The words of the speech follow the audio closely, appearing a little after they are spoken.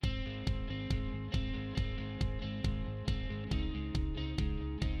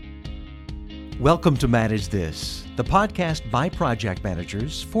Welcome to Manage This, the podcast by project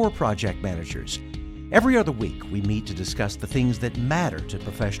managers for project managers. Every other week, we meet to discuss the things that matter to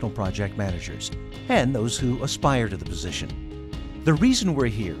professional project managers and those who aspire to the position. The reason we're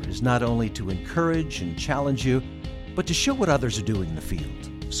here is not only to encourage and challenge you, but to show what others are doing in the field,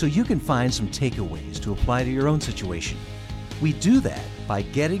 so you can find some takeaways to apply to your own situation. We do that by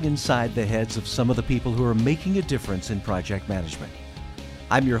getting inside the heads of some of the people who are making a difference in project management.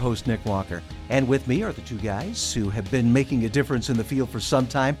 I'm your host, Nick Walker, and with me are the two guys who have been making a difference in the field for some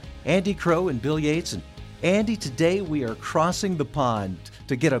time, Andy Crow and Bill Yates. And Andy, today we are crossing the pond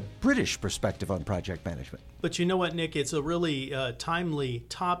to get a British perspective on project management. But you know what, Nick? It's a really timely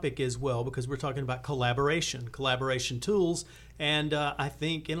topic as well, because we're talking about collaboration tools. And I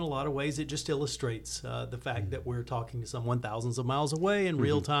think in a lot of ways it just illustrates the fact that we're talking to someone thousands of miles away in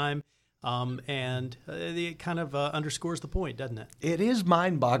real time. And it kind of underscores the point, doesn't it? It is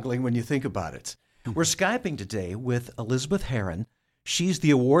mind-boggling when you think about it. We're Skyping today with Elizabeth Herron. She's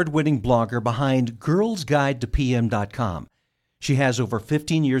the award-winning blogger behind girlsguidetopm.com. She has over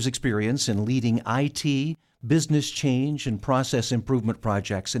 15 years' experience in leading IT, business change, and process improvement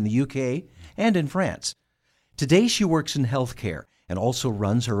projects in the UK and in France. Today she works in healthcare and also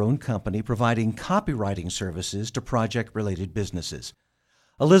runs her own company providing copywriting services to project-related businesses.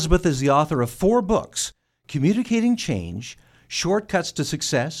 Elizabeth is the author of 4 books, Communicating Change, Shortcuts to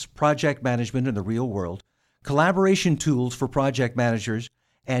Success, Project Management in the Real World, Collaboration Tools for Project Managers,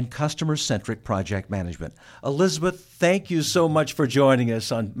 and Customer-Centric Project Management. Elizabeth, thank you so much for joining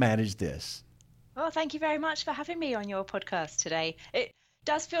us on Manage This. Well, thank you very much for having me on your podcast today. It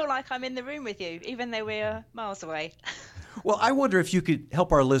does feel like I'm in the room with you, even though we're miles away. Well, I wonder if you could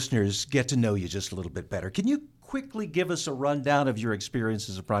help our listeners get to know you just a little bit better. Can you quickly give us a rundown of your experience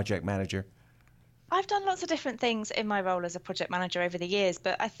as a project manager? I've done lots of different things in my role as a project manager over the years,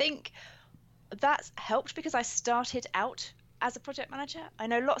 but I think that's helped because I started out as a project manager. I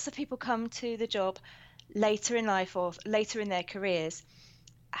know lots of people come to the job later in life or later in their careers,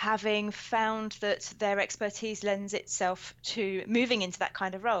 having found that their expertise lends itself to moving into that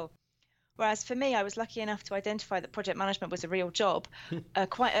kind of role. Whereas for me, I was lucky enough to identify that project management was a real job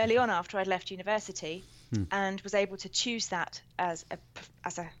quite early on after I'd left university and was able to choose that as a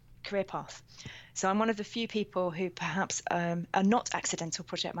career path. So I'm one of the few people who perhaps are not accidental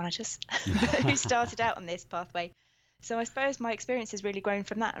project managers who started out on this pathway. So I suppose my experience has really grown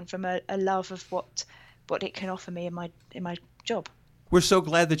from that and from a love of what it can offer me in my job. We're so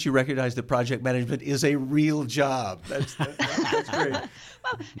glad that you recognize that project management is a real job. That's great.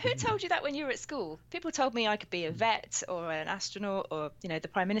 Well, who told you that when you were at school? People told me I could be a vet or an astronaut or, the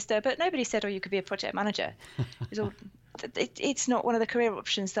Prime Minister, but nobody said, you could be a project manager. It's not one of the career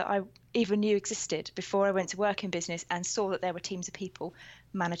options that I even knew existed before I went to work in business and saw that there were teams of people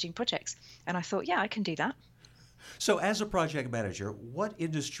managing projects. And I thought, I can do that. So as a project manager, what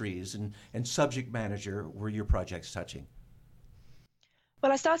industries and subject manager were your projects touching?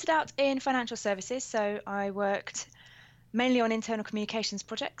 Well, I started out in financial services, so I worked mainly on internal communications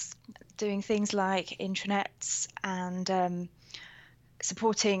projects, doing things like intranets and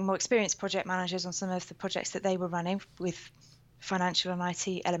supporting more experienced project managers on some of the projects that they were running with financial and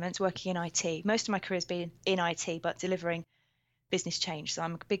IT elements, working in IT. Most of my career has been in IT, but delivering business change. So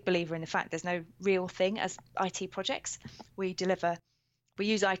I'm a big believer in the fact there's no real thing as IT projects. We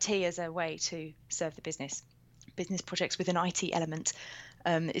use IT as a way to serve the business. Business projects with an IT element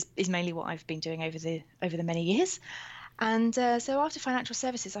is mainly what I've been doing over the many years. And so after financial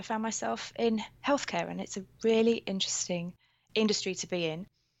services, I found myself in healthcare, and it's a really interesting industry to be in.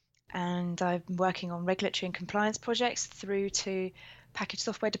 And I've been working on regulatory and compliance projects through to packaged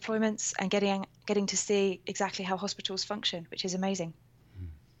software deployments and getting to see exactly how hospitals function, which is amazing.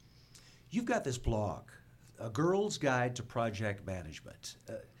 You've got this blog, A Girl's Guide to Project Management.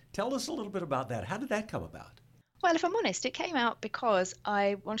 Tell us a little bit about that. How did that come about? Well, if I'm honest, it came out because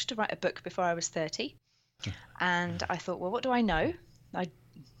I wanted to write a book before I was 30. And I thought, well, what do I know? I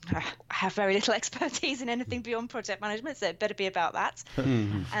have very little expertise in anything beyond project management, so it better be about that.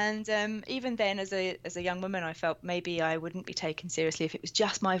 And even then, as a young woman, I felt maybe I wouldn't be taken seriously if it was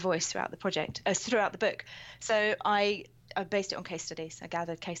just my voice throughout the book. So I based it on case studies. I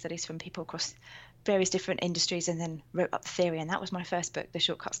gathered case studies from people across various different industries and then wrote up the theory. And that was my first book, The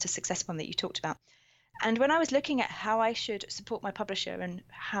Shortcuts to Success one that you talked about. And when I was looking at how I should support my publisher and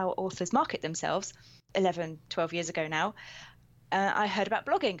how authors market themselves 11, 12 years ago now, I heard about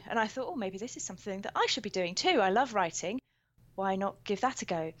blogging and I thought, maybe this is something that I should be doing too. I love writing. Why not give that a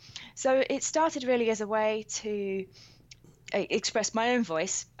go? So it started really as a way to express my own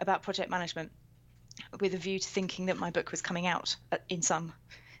voice about project management with a view to thinking that my book was coming out in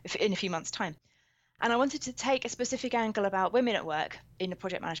a few months' time. And I wanted to take a specific angle about women at work in the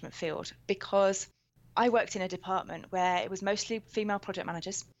project management field, because I worked in a department where it was mostly female project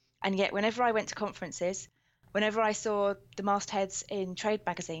managers. And yet whenever I went to conferences, whenever I saw the mastheads in trade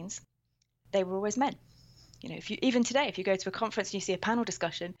magazines, they were always men. Even today, if you go to a conference and you see a panel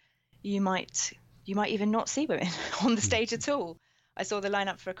discussion, you might even not see women on the stage at all. I saw the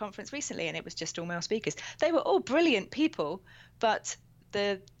lineup for a conference recently, and it was just all male speakers. They were all brilliant people, but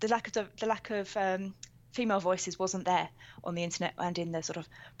the lack of female voices wasn't there on the internet and in the sort of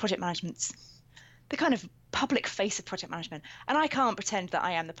project management, the kind of public face of project management. And I can't pretend that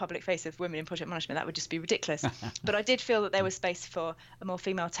I am the public face of women in project management. That would just be ridiculous. But I did feel that there was space for a more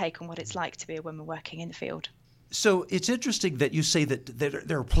female take on what it's like to be a woman working in the field. So it's interesting that you say that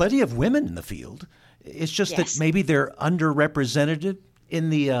there are plenty of women in the field. It's just Yes. that maybe they're underrepresented in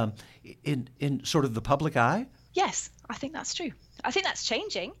the in sort of the public eye. Yes, I think that's true. I think that's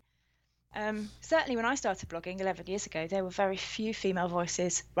changing. Certainly when I started blogging 11 years ago, there were very few female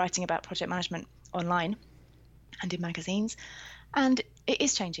voices writing about project management online and in magazines. And it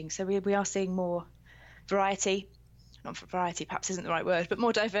is changing. So we are seeing more variety, not for variety perhaps isn't the right word, but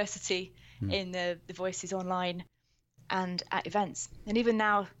more diversity in the voices online and at events. And even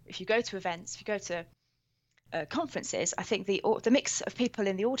now, if you go to events, if you go to conferences, I think the mix of people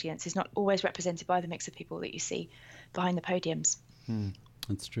in the audience is not always represented by the mix of people that you see behind the podiums.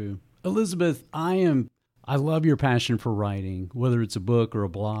 That's true. Elizabeth, I love your passion for writing, whether it's a book or a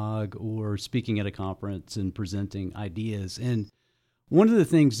blog or speaking at a conference and presenting ideas. And one of the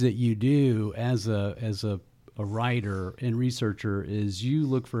things that you do as a writer and researcher is you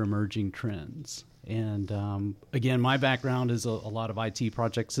look for emerging trends. And again, my background is a lot of IT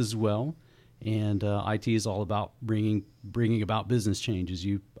projects as well. And IT is all about bringing about business changes.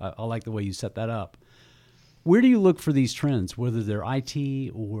 I like the way you set that up. Where do you look for these trends, whether they're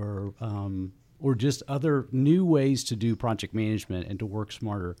IT or just other new ways to do project management and to work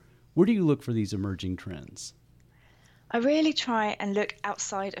smarter? Where do you look for these emerging trends? I really try and look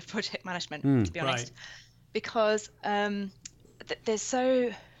outside of project management, to be honest, right. because there's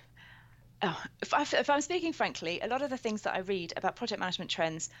so... if I'm speaking frankly, a lot of the things that I read about project management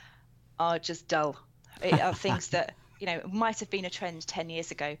trends are just dull. Are things that might have been a trend 10 years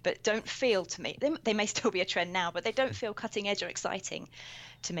ago, but don't feel to me. They may still be a trend now, but they don't feel cutting edge or exciting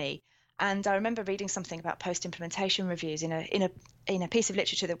to me. And I remember reading something about post-implementation reviews in a piece of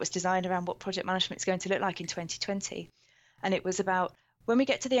literature that was designed around what project management is going to look like in 2020. And it was about, when we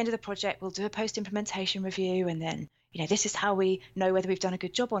get to the end of the project, we'll do a post-implementation review, and then this is how we know whether we've done a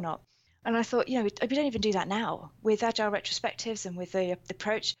good job or not. And I thought, we don't even do that now with agile retrospectives and with the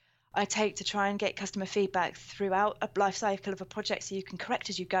approach I take to try and get customer feedback throughout a life cycle of a project, so you can correct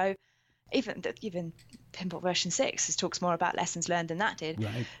as you go. Even PMBOK version 6 talks more about lessons learned than that did.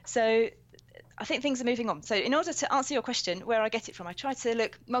 Right. So I think things are moving on. So in order to answer your question, where I get it from, I try to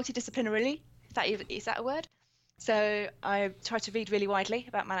look multidisciplinarily. Is that a word? So I try to read really widely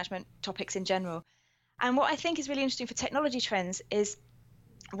about management topics in general. And what I think is really interesting for technology trends is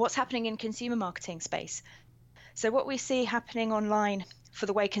what's happening in consumer marketing space. So what we see happening online for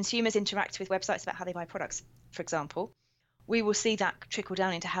the way consumers interact with websites about how they buy products, for example, we will see that trickle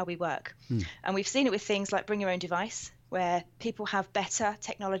down into how we work. And we've seen it with things like bring your own device, where people have better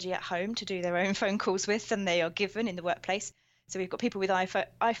technology at home to do their own phone calls with than they are given in the workplace. So we've got people with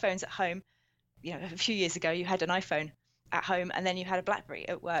iPhones at home. A few years ago, you had an iPhone at home and then you had a BlackBerry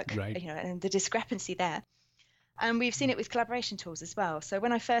at work, right. And the discrepancy there. And we've seen it with collaboration tools as well. So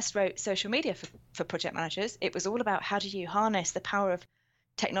when I first wrote social media for project managers, it was all about how do you harness the power of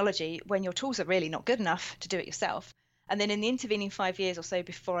technology when your tools are really not good enough to do it yourself. And then in the intervening 5 years or so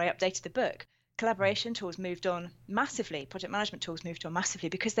before I updated the book, collaboration tools moved on massively, project management tools moved on massively,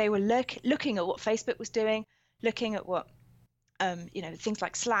 because they were looking at what Facebook was doing, looking at what things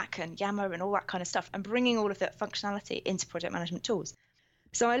like Slack and Yammer and all that kind of stuff, and bringing all of that functionality into project management tools.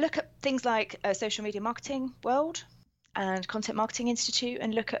 So I look at things like Social Media Marketing World and Content Marketing Institute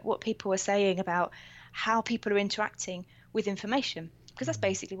and look at what people are saying about how people are interacting with information, because that's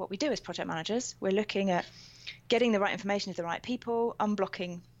basically what we do as project managers. We're looking at getting the right information to the right people,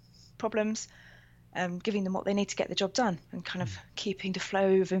 unblocking problems, giving them what they need to get the job done, and kind of keeping the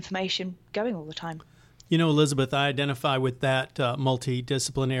flow of information going all the time. Elizabeth, I identify with that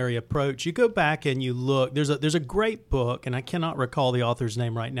multidisciplinary approach. You go back and you look. There's a great book, and I cannot recall the author's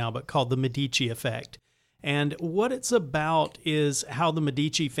name right now, but called The Medici Effect. And what it's about is how the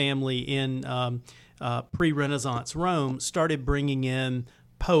Medici family in pre-Renaissance Rome started bringing in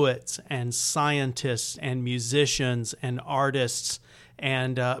poets and scientists and musicians and artists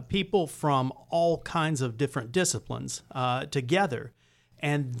and people from all kinds of different disciplines together.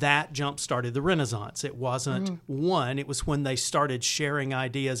 And that jump-started the Renaissance. It wasn't one. It was when they started sharing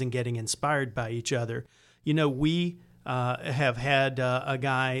ideas and getting inspired by each other. You know, we have had a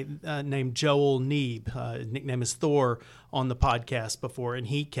guy named Joel Neeb, his nickname is Thor, on the podcast before, and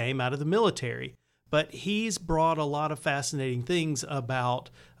he came out of the military. But he's brought a lot of fascinating things about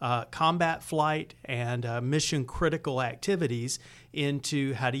combat flight and mission-critical activities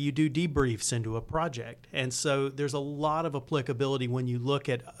into how do you do debriefs into a project. And so there's a lot of applicability when you look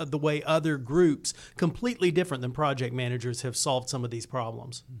at the way other groups, completely different than project managers, have solved some of these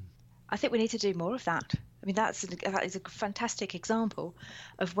problems. I think we need to do more of that. I mean, that is a fantastic example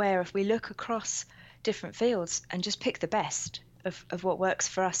of where if we look across different fields and just pick the best of what works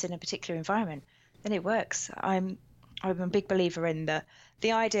for us in a particular environment, then it works. I'm a big believer in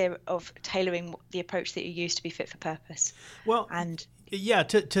the idea of tailoring the approach that you use to be fit for purpose. Well, and yeah,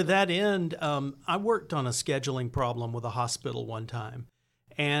 to that end, I worked on a scheduling problem with a hospital one time,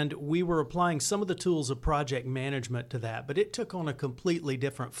 and we were applying some of the tools of project management to that, but it took on a completely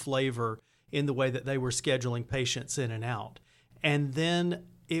different flavor in the way that they were scheduling patients in and out. And then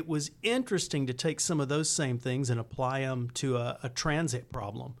it was interesting to take some of those same things and apply them to a transit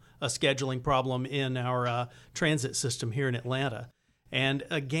problem, a scheduling problem in our transit system here in Atlanta. And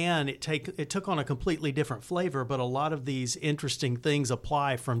again, it took on a completely different flavor, but a lot of these interesting things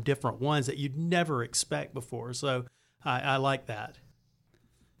apply from different ones that you'd never expect before. So I like that.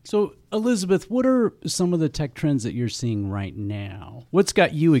 So, Elizabeth, what are some of the tech trends that you're seeing right now? What's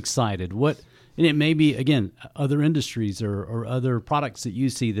got you excited? And it may be, again, other industries or other products that you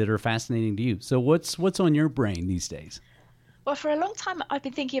see that are fascinating to you. So what's on your brain these days? Well, for a long time, I've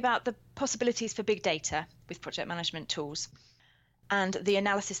been thinking about the possibilities for big data with project management tools and the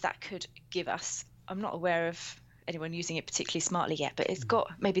analysis that could give us. I'm not aware of anyone using it particularly smartly yet, but it's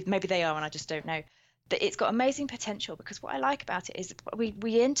got, maybe they are and I just don't know. But it's got amazing potential, because what I like about it is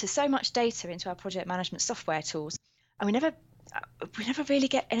we enter so much data into our project management software tools, and we never really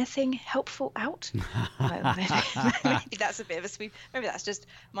get anything helpful out. Maybe that's a bit of a sweep. Maybe that's just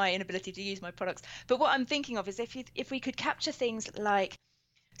my inability to use my products. But what I'm thinking of is if we could capture things like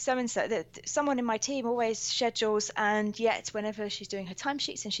so-and-so, that someone in my team always schedules, and yet whenever she's doing her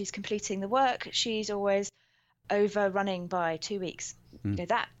timesheets and she's completing the work, she's always overrunning by 2 weeks. You know,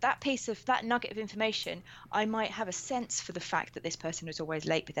 that nugget of information, I might have a sense for the fact that this person was always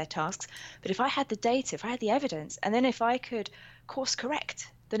late with their tasks. But if I had the data, if I had the evidence, and then if I could course correct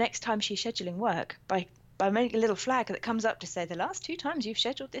the next time she's scheduling work by making a little flag that comes up to say, the last 2 times you've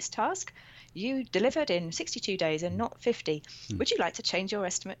scheduled this task, you delivered in 62 days and not 50. Would you like to change your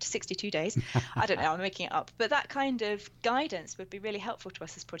estimate to 62 days? I don't know, I'm making it up. But that kind of guidance would be really helpful to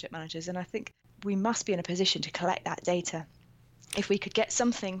us as project managers. And I think we must be in a position to collect that data. If we could get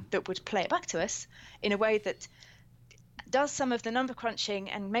something that would play it back to us in a way that does some of the number crunching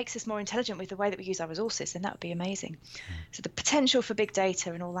and makes us more intelligent with the way that we use our resources, then that would be amazing. So the potential for big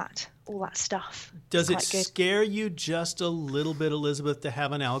data and all that stuff. Does it scare you just a little bit, Elizabeth, to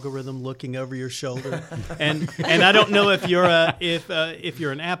have an algorithm looking over your shoulder? and I don't know if you're if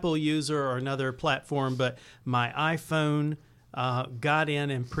you're an Apple user or another platform, but my iPhone got in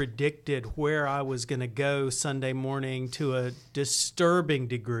and predicted where I was going to go Sunday morning to a disturbing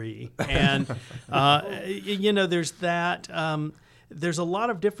degree. And, there's that. There's a lot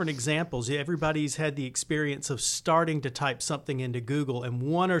of different examples. Everybody's had the experience of starting to type something into Google and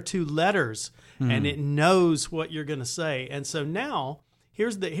 1 or 2 letters, and it knows what you're going to say. And so now,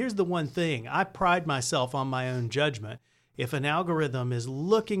 here's the one thing. I pride myself on my own judgment. If an algorithm is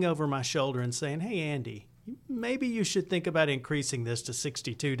looking over my shoulder and saying, hey, Andy, maybe you should think about increasing this to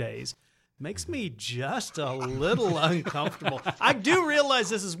 62 days. Makes me just a little uncomfortable. I do realize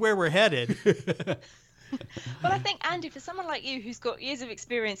this is where we're headed. Well, I think, Andy, for someone like you who's got years of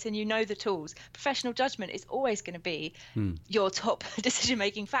experience and you know the tools, professional judgment is always going to be your top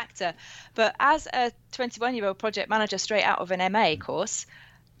decision-making factor. But as a 21-year-old project manager straight out of an MA course,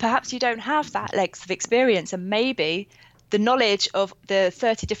 perhaps you don't have that length of experience, and maybe the knowledge of the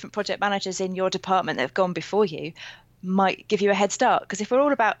 30 different project managers in your department that have gone before you might give you a head start. Because if we're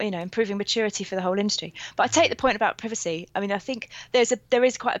all about, improving maturity for the whole industry. But I take the point about privacy. I mean, I think there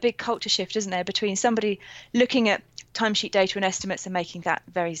is quite a big culture shift, isn't there, between somebody looking at timesheet data and estimates and making that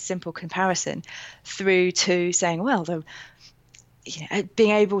very simple comparison through to saying, well,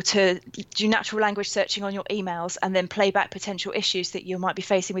 being able to do natural language searching on your emails and then play back potential issues that you might be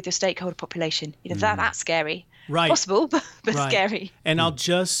facing with your stakeholder population. That's scary. Right. Possible, but right. Scary. And I'll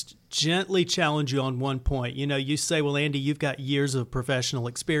just gently challenge you on one point. You say, well, Andy, you've got years of professional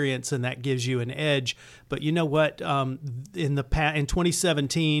experience and that gives you an edge. But you know what? In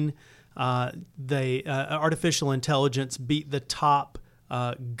 2017, artificial intelligence beat the top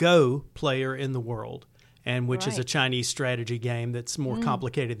Go player in the world, and which is a Right. Chinese strategy game that's more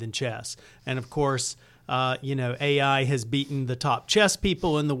complicated than chess. And of course, AI has beaten the top chess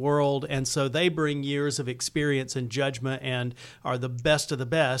people in the world, and so they bring years of experience and judgment and are the best of the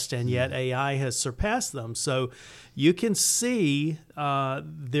best, and yet AI has surpassed them. So you can see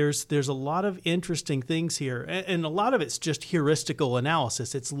there's a lot of interesting things here, and a lot of it's just heuristical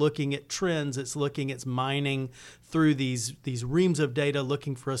analysis. It's looking at trends, it's mining through these reams of data,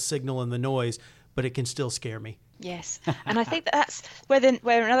 looking for a signal in the noise, but it can still scare me. Yes, and I think that's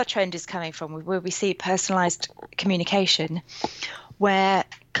where another trend is coming from, where we see personalised communication, where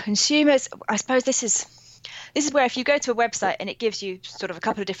consumers. I suppose this is where if you go to a website and it gives you sort of a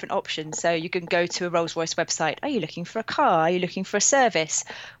couple of different options. So you can go to a Rolls-Royce website. Are you looking for a car? Are you looking for a service?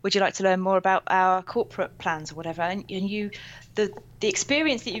 Would you like to learn more about our corporate plans or whatever? And the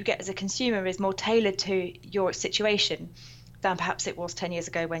experience that you get as a consumer is more tailored to your situation than perhaps it was 10 years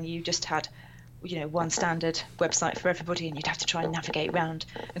ago when you just had one standard website for everybody and you'd have to try and navigate around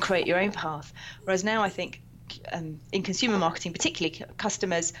and create your own path. Whereas now I think in consumer marketing particularly,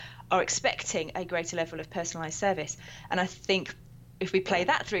 customers are expecting a greater level of personalised service. And I think if we play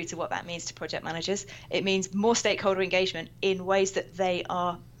that through to what that means to project managers, it means more stakeholder engagement in ways that they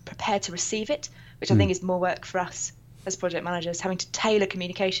are prepared to receive it, which I think is more work for us as project managers, having to tailor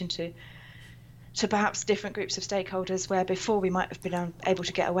communication to perhaps different groups of stakeholders, where before we might have been able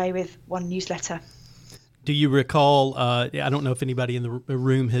to get away with one newsletter. Do you recall, I don't know if anybody in the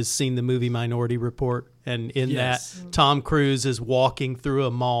room has seen the movie Minority Report, and in Yes. that Tom Cruise is walking through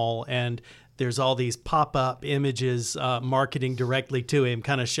a mall and there's all these pop-up images marketing directly to him,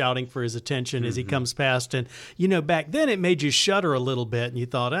 kind of shouting for his attention as he comes past. And, back then it made you shudder a little bit and you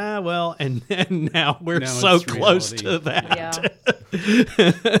thought, well, and now we're so it's close reality. to that.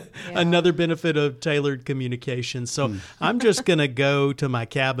 Another benefit of tailored communication. So I'm just going to go to my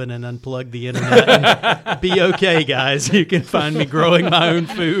cabin and unplug the internet and be okay, guys. You can find me growing my own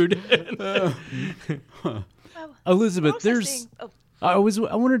food. Elizabeth, Also there's. seeing- I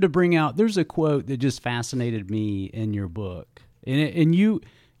wanted to bring out. There's a quote that just fascinated me in your book, and you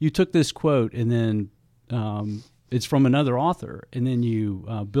took this quote and then it's from another author, and then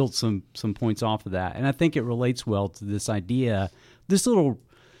you built some points off of that, and I think it relates well to this idea, this little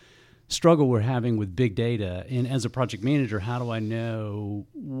struggle we're having with big data. And as a project manager, how do I know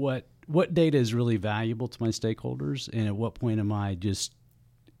what data is really valuable to my stakeholders, and at what point am I just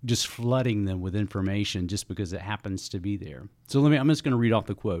flooding them with information just because it happens to be there? So I'm just going to read off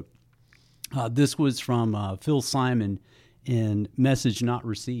the quote. This was from Phil Simon in Message Not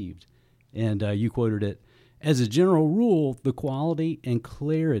Received, and you quoted it. As a general rule, the quality and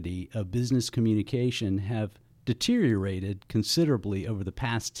clarity of business communication have deteriorated considerably over the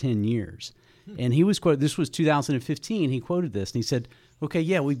past 10 years. And he was quoted, this was 2015, he quoted this, and he said, okay,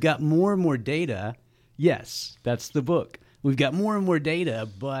 yeah, we've got more and more data. Yes, that's the book. We've got more and more data,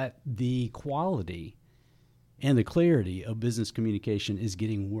 but the quality and the clarity of business communication is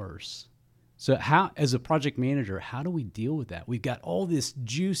getting worse. So how, as a project manager, how do we deal with that? We've got all this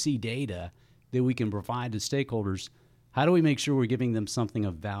juicy data that we can provide to stakeholders. How do we make sure we're giving them something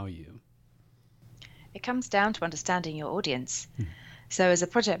of value? It comes down to understanding your audience. So as a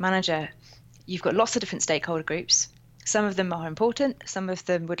project manager, you've got lots of different stakeholder groups. Some of them are important. Some of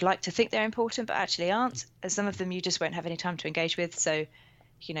them would like to think they're important, but actually aren't. And some of them you just won't have any time to engage with. So,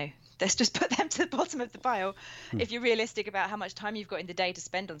 let's just put them to the bottom of the pile. If you're realistic about how much time you've got in the day to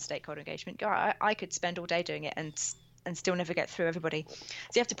spend on stakeholder engagement, I could spend all day doing it and still never get through everybody. So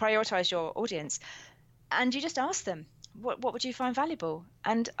you have to prioritize your audience, and you just ask them, what would you find valuable?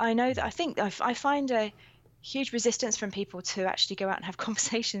 And I know that I find a huge resistance from people to actually go out and have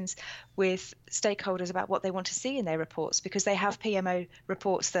conversations with stakeholders about what they want to see in their reports, because they have PMO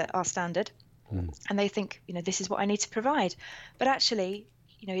reports that are standard and they think, this is what I need to provide. But actually,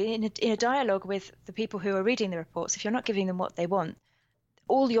 in a dialogue with the people who are reading the reports, if you're not giving them what they want,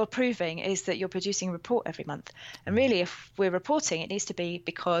 all you're proving is that you're producing a report every month. And really, if we're reporting, it needs to be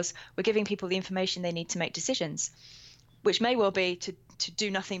because we're giving people the information they need to make decisions, which may well be to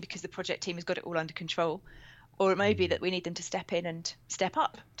do nothing because the project team has got it all under control. Or it may be that we need them to step in and step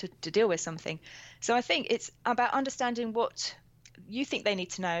up to deal with something. So I think it's about understanding what you think they need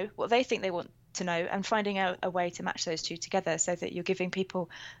to know, what they think they want to know, and finding out a way to match those two together so that you're giving people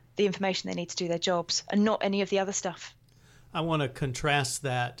the information they need to do their jobs and not any of the other stuff. I want to contrast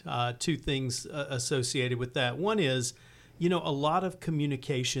that, two things associated with that. One is, a lot of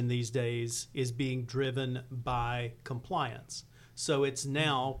communication these days is being driven by compliance. So it's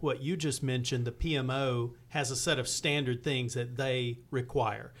now what you just mentioned, the PMO has a set of standard things that they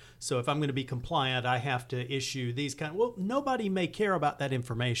require. So if I'm going to be compliant, I have to issue these well, nobody may care about that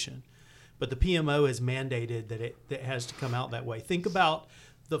information, but the PMO has mandated that it has to come out that way. Think about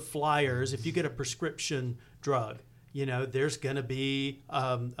the flyers. If you get a prescription drug, there's going to be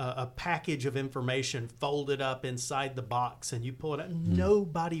a package of information folded up inside the box, and you pull it out.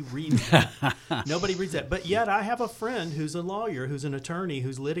 Nobody reads that. Nobody reads that. But yet I have a friend who's a lawyer, who's an attorney,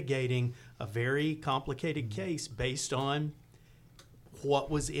 who's litigating a very complicated case based on what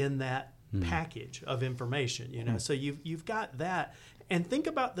was in that package of information. So you've got that. And think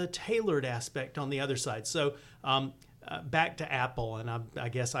about the tailored aspect on the other side. So back to Apple, and I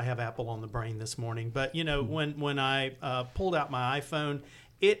guess I have Apple on the brain this morning. But when I pulled out my iPhone,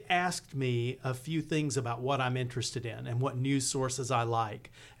 it asked me a few things about what I'm interested in and what news sources I like,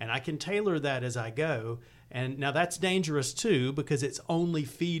 and I can tailor that as I go. And now that's dangerous too, because it's only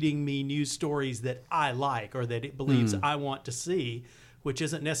feeding me news stories that I like or that it believes I want to see, which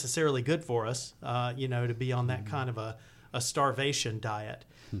isn't necessarily good for us. To be on that kind of a starvation diet.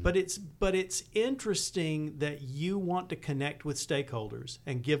 But it's interesting that you want to connect with stakeholders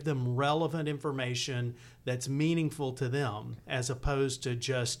and give them relevant information that's meaningful to them, as opposed to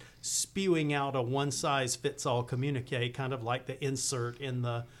just spewing out a one-size-fits-all communique, kind of like the insert in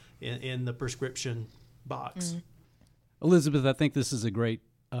the prescription box. Elizabeth, I think this is a great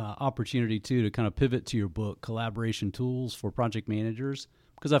opportunity too to kind of pivot to your book, Collaboration Tools for Project Managers,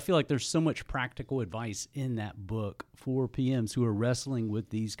 because I feel like there's so much practical advice in that book for PMs who are wrestling with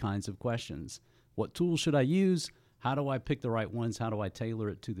these kinds of questions. What tools should I use? How do I pick the right ones? How do I tailor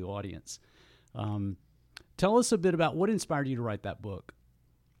it to the audience? Tell us a bit about what inspired you to write that book.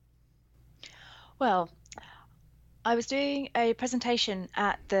 Well, I was doing a presentation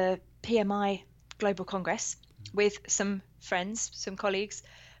at the PMI Global Congress with some friends, some colleagues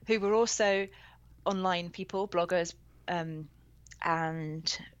who were also online people, bloggers,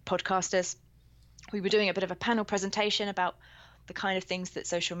 and podcasters. We were doing a bit of a panel presentation about the kind of things that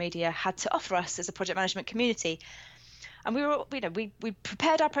social media had to offer us as a project management community. And we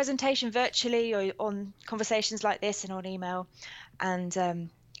prepared our presentation virtually or on conversations like this and on email, and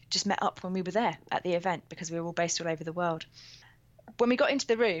just met up when we were there at the event, because we were all based all over the world. When we got into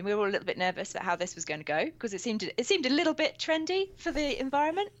the room, we were all a little bit nervous about how this was going to go, because it seemed a little bit trendy for the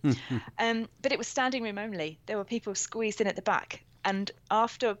environment. But it was standing room only. There were people squeezed in at the back. And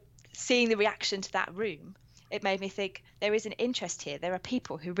after seeing the reaction to that room, it made me think there is an interest here. There are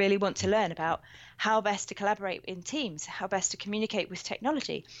people who really want to learn about how best to collaborate in teams, how best to communicate with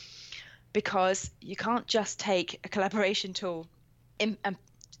technology, because you can't just take a collaboration tool and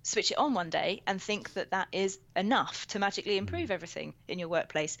switch it on one day and think that that is enough to magically improve everything in your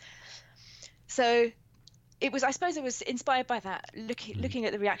workplace. So I suppose it was inspired by that, looking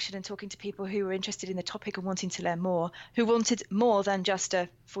at the reaction and talking to people who were interested in the topic and wanting to learn more, who wanted more than just a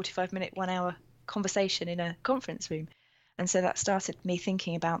 45-minute, 1-hour conversation in a conference room. And so that started me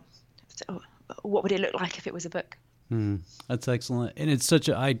thinking about what would it look like if it was a book. That's excellent. And it's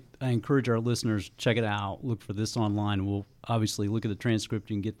I encourage our listeners, check it out, look for this online. We'll obviously look at the transcript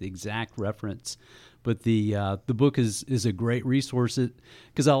and get the exact reference. But the book is a great resource,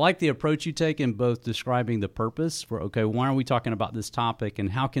 because I like the approach you take in both describing the purpose for, okay, why are we talking about this topic and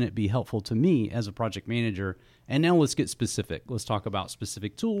how can it be helpful to me as a project manager? And now let's get specific. Let's talk about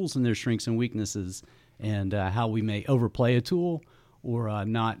specific tools and their strengths and weaknesses, and how we may overplay a tool or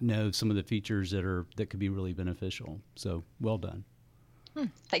not know some of the features that could be really beneficial. So well done.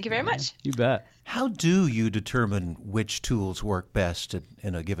 Thank you very much. You bet. How do you determine which tools work best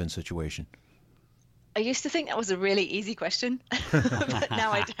in a given situation? I used to think that was a really easy question, but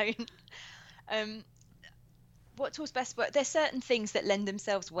now I don't. What tools best work? There's certain things that lend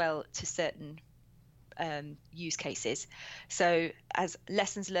themselves well to certain use cases. So as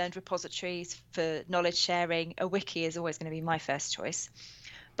lessons learned repositories for knowledge sharing, a wiki is always going to be my first choice.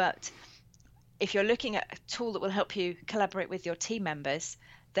 But if you're looking at a tool that will help you collaborate with your team members,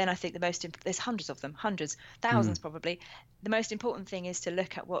 then I think there's hundreds of them, thousands probably. The most important thing is to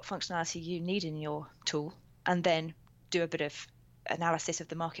look at what functionality you need in your tool, and then do a bit of analysis of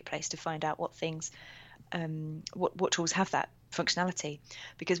the marketplace to find out what things, what tools have that functionality.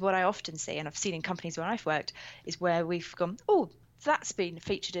 Because what I often see, and I've seen in companies where I've worked, is where we've gone, oh, that's been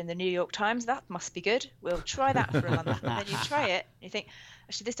featured in the New York Times, that must be good, we'll try that for a month. And then you try it and you think,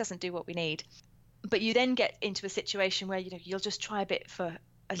 actually this doesn't do what we need. But you then get into a situation where you'll just try a bit for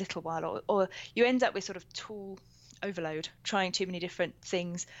a little while, or you end up with sort of tool overload, trying too many different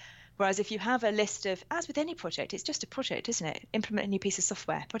things. Whereas if you have a list of, as with any project, it's just a project, isn't it? Implement a new piece of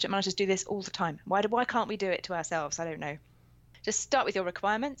software. Project managers do this all the time. Why can't we do it to ourselves? I don't know. Just start with your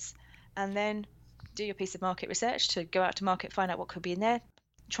requirements and then do your piece of market research to go out to market, find out what could be in there,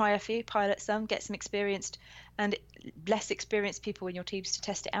 try a few, pilot some, get some experienced and less experienced people in your teams to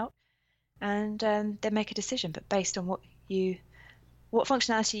test it out, and then make a decision, but based on what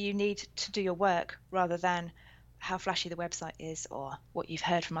functionality you need to do your work, rather than how flashy the website is or what you've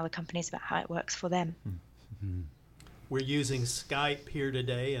heard from other companies about how it works for them. Mm-hmm. We're using Skype here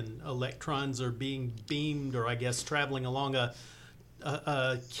today, and electrons are being beamed, or I guess traveling along a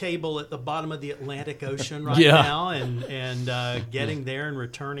cable at the bottom of the Atlantic Ocean right now, and getting there and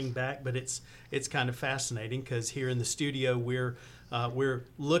returning back. But it's kind of fascinating because here in the studio we're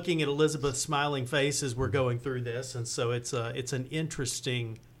looking at Elizabeth's smiling face as we're going through this, and so it's an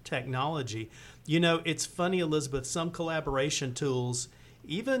interesting technology. You know, it's funny, Elizabeth. Some collaboration tools,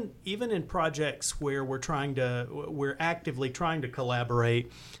 even in projects where we're actively trying to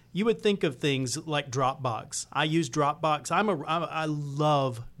collaborate, you would think of things like Dropbox. I use Dropbox. I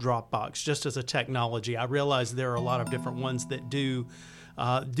love Dropbox just as a technology. I realize there are a lot of different ones that do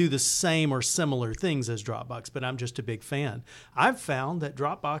the same or similar things as Dropbox, but I'm just a big fan. I've found that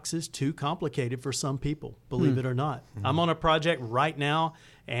Dropbox is too complicated for some people, believe it or not. Mm-hmm. I'm on a project right now,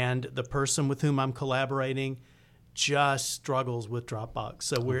 and the person with whom I'm collaborating just struggles with Dropbox.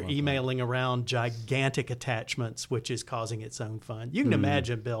 So we're emailing around gigantic attachments, which is causing its own fun. You can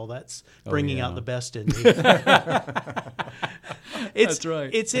imagine, Bill, that's bringing out the best in me. That's right.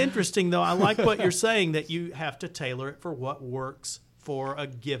 It's interesting, though. I like what you're saying, that you have to tailor it for what works for a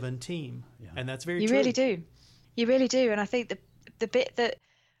given team. Yeah. And that's very true. You really do. You really do. And I think the bit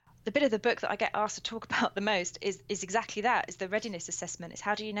of the book that I get asked to talk about the most is exactly that, is the readiness assessment. It's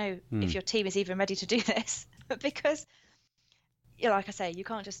how do you know if your team is even ready to do this? Because, like I say, you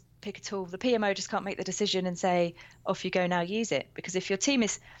can't just pick a tool. The PMO just can't make the decision and say, off you go, now use it. Because if your team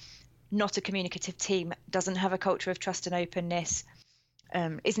is not a communicative team, doesn't have a culture of trust and openness,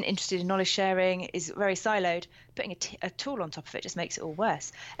 isn't interested in knowledge sharing, is very siloed, putting a tool on top of it just makes it all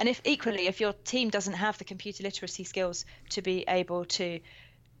worse. And if your team doesn't have the computer literacy skills to be able to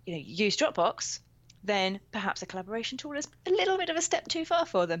use Dropbox, then perhaps a collaboration tool is a little bit of a step too far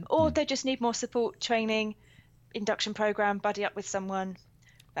for them, or they just need more support, training, induction program, buddy up with someone,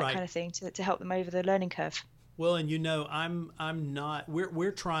 that kind of thing to help them over the learning curve. Well, and I'm not.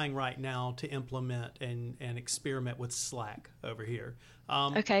 We're trying right now to implement and experiment with Slack over here.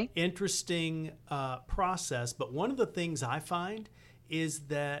 Interesting process, but one of the things I find is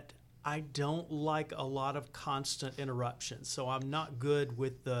that I don't like a lot of constant interruptions, so I'm not good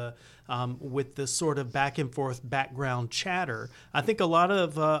with the sort of back and forth background chatter. I think a lot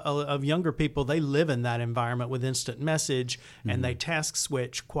of younger people, they live in that environment with instant message, and they task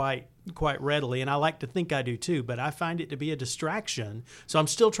switch quite readily, and I like to think I do too, but I find it to be a distraction. So I'm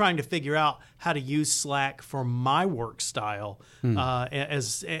still trying to figure out how to use Slack for my work style,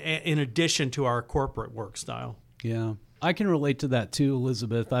 as in addition to our corporate work style. Yeah. I can relate to that too,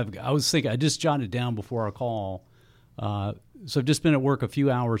 Elizabeth. I was thinking, I just jotted down before our call. So I've just been at work a few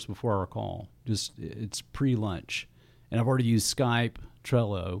hours before our call. It's pre-lunch. And I've already used Skype,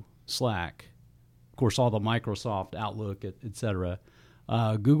 Trello, Slack, of course, all the Microsoft Outlook, et cetera,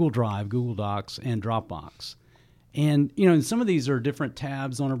 Google Drive, Google Docs, and Dropbox. And, some of these are different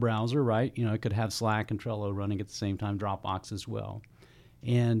tabs on a browser, right? It could have Slack and Trello running at the same time, Dropbox as well.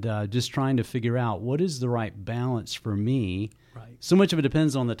 And just trying to figure out what is the right balance for me. Right. So much of it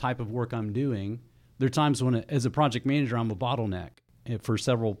depends on the type of work I'm doing. There are times when, as a project manager, I'm a bottleneck for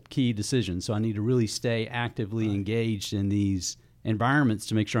several key decisions. So I need to really stay actively engaged in these environments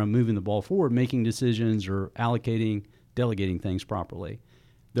to make sure I'm moving the ball forward, making decisions or allocating, delegating things properly.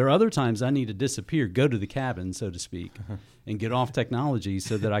 There are other times I need to disappear, go to the cabin, so to speak, and get off technology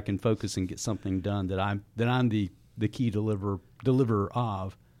so that I can focus and get something done that I'm the key deliverer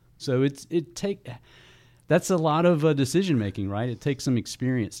of. So that's a lot of decision making, right? It takes some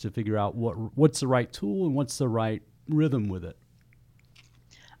experience to figure out what's the right tool and what's the right rhythm with it.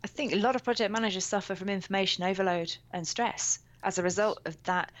 I think a lot of project managers suffer from information overload and stress as a result of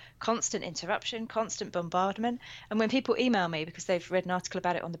that constant interruption, constant bombardment. And when people email me because they've read an article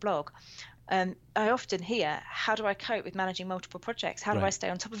about it on the blog, I often hear, how do I cope with managing multiple projects? How do I stay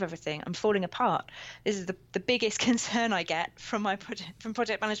on top of everything? I'm falling apart. This is the biggest concern I get from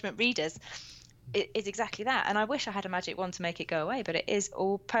project management readers. It is exactly that. And I wish I had a magic wand to make it go away, but it is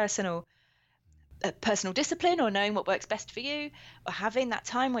all personal discipline, or knowing what works best for you, or having that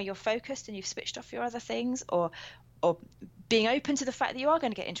time where you're focused and you've switched off your other things, or being open to the fact that you are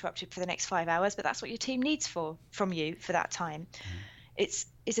going to get interrupted for the next 5 hours, but that's what your team needs from you for that time.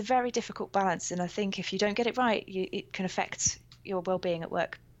 It's a very difficult balance, and I think if you don't get it right, it can affect your well-being at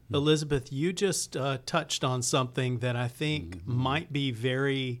work. Elizabeth, you just touched on something that I think might be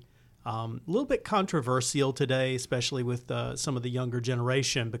very a little bit controversial today, especially with some of the younger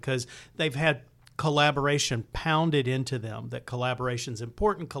generation, because they've had collaboration pounded into them, that collaboration is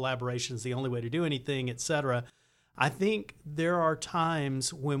important, collaboration is the only way to do anything, etc. I think there are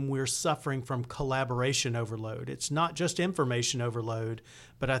times when we're suffering from collaboration overload. It's not just information overload,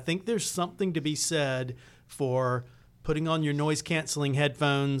 but I think there's something to be said for putting on your noise-canceling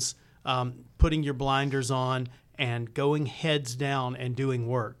headphones, putting your blinders on, and going heads down and doing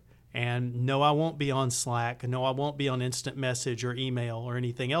work. And no, I won't be on Slack. No, I won't be on instant message or email or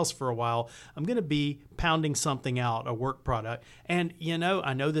anything else for a while. I'm going to be pounding something out, a work product. And,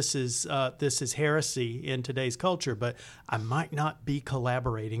 I know this is heresy in today's culture, but I might not be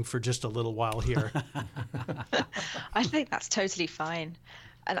collaborating for just a little while here. I think that's totally fine.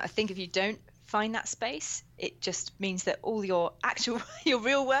 And I think if you don't find that space, it just means that all your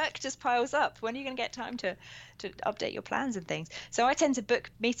real work just piles up. When are you going to get time to update your plans and things? So I tend to book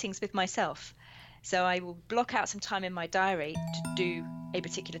meetings with myself. So I will block out some time in my diary to do a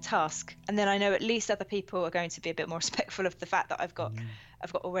particular task, and then I know at least other people are going to be a bit more respectful of the fact that I've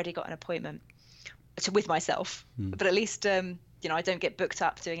already got an appointment with myself. But at least I don't get booked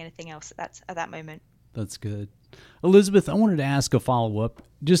up doing anything else at that moment. That's good. Elizabeth, I wanted to ask a follow-up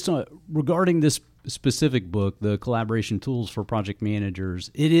just regarding this specific book, the Collaboration Tools for Project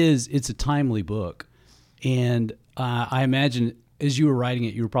Managers. It's a timely book. And I imagine as you were writing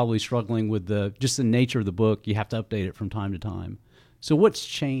it, you were probably struggling with the nature of the book. You have to update it from time to time. So what's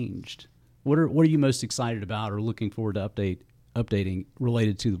changed? What are you most excited about or looking forward to updating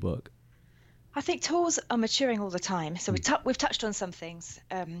related to the book? I think tools are maturing all the time. So we've touched on some things.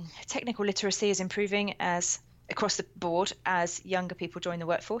 Technical literacy is improving across the board as younger people join the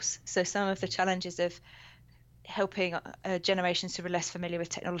workforce. So some of the challenges of helping generations who are less familiar with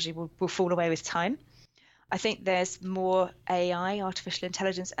technology will fall away with time. I think there's more AI, artificial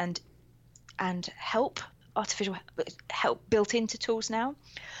intelligence, and artificial help built into tools now.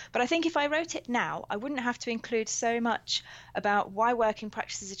 But I think if I wrote it now, I wouldn't have to include so much about why working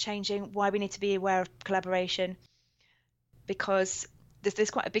practices are changing, why we need to be aware of collaboration, because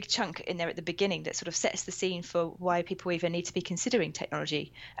there's quite a big chunk in there at the beginning that sort of sets the scene for why people even need to be considering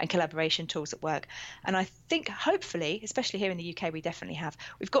technology and collaboration tools at work. And I think hopefully, especially here in the UK,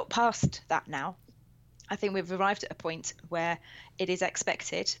 we've got past that now. I think we've arrived at a point where it is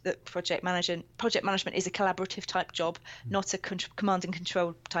expected that project management is a collaborative type job, not a command and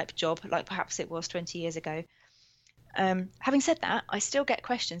control type job like perhaps it was 20 years ago. Having said that, I still get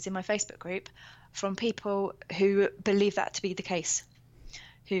questions in my Facebook group from people who believe that to be the case,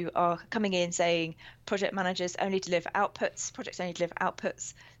 who are coming in saying projects only deliver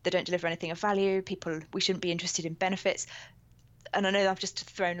outputs, they don't deliver anything of value, we shouldn't be interested in benefits. And I know I've just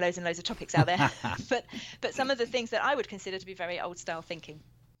thrown loads and loads of topics out there, but some of the things that I would consider to be very old style thinking.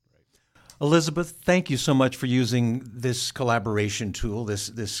 Elizabeth, thank you so much for using this collaboration tool, this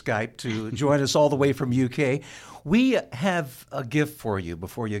Skype, to join us all the way from UK. We have a gift for you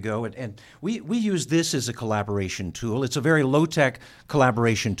before you go, and we use this as a collaboration tool. It's a very low-tech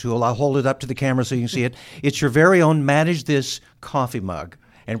collaboration tool. I'll hold it up to the camera so you can see it. It's your very own Manage This coffee mug,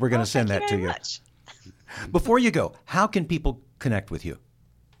 and we're going to send that to you. Much. Before you go, how can people connect with you?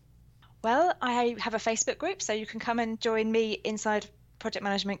 Well, I have a Facebook group, so you can come and join me inside Project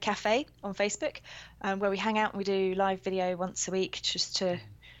Management Cafe on Facebook, where we hang out and we do live video once a week just to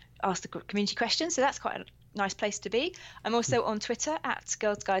ask the community questions. So that's quite a nice place to be. I'm also on Twitter at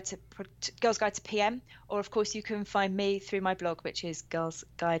Girls Guide to PM, or of course you can find me through my blog, which is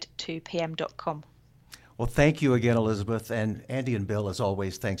girlsguide2pm.com. Well, thank you again, Elizabeth. And Andy and Bill, as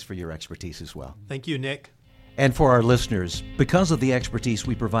always, thanks for your expertise as well. Thank you, Nick. And for our listeners, because of the expertise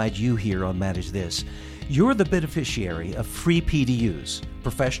we provide you here on Manage This, you're the beneficiary of free PDUs,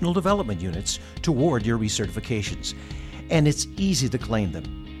 professional development units, toward your recertifications. And it's easy to claim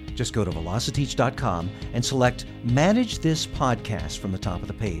them. Just go to velociteach.com and select Manage This Podcast from the top of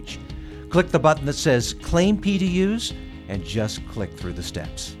the page. Click the button that says Claim PDUs and just click through the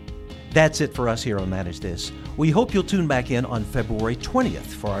steps. That's it for us here on Manage This. We hope you'll tune back in on February 20th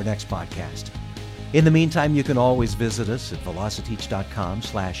for our next podcast. In the meantime, you can always visit us at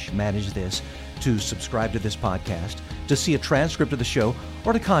velociteach.com/managethis to subscribe to this podcast, to see a transcript of the show,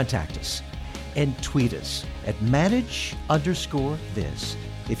 or to contact us. And tweet us at manage_this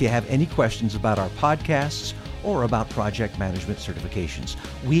if you have any questions about our podcasts or about project management certifications.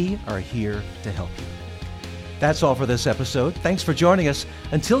 We are here to help you. That's all for this episode. Thanks for joining us.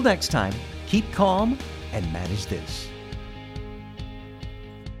 Until next time, keep calm and manage this.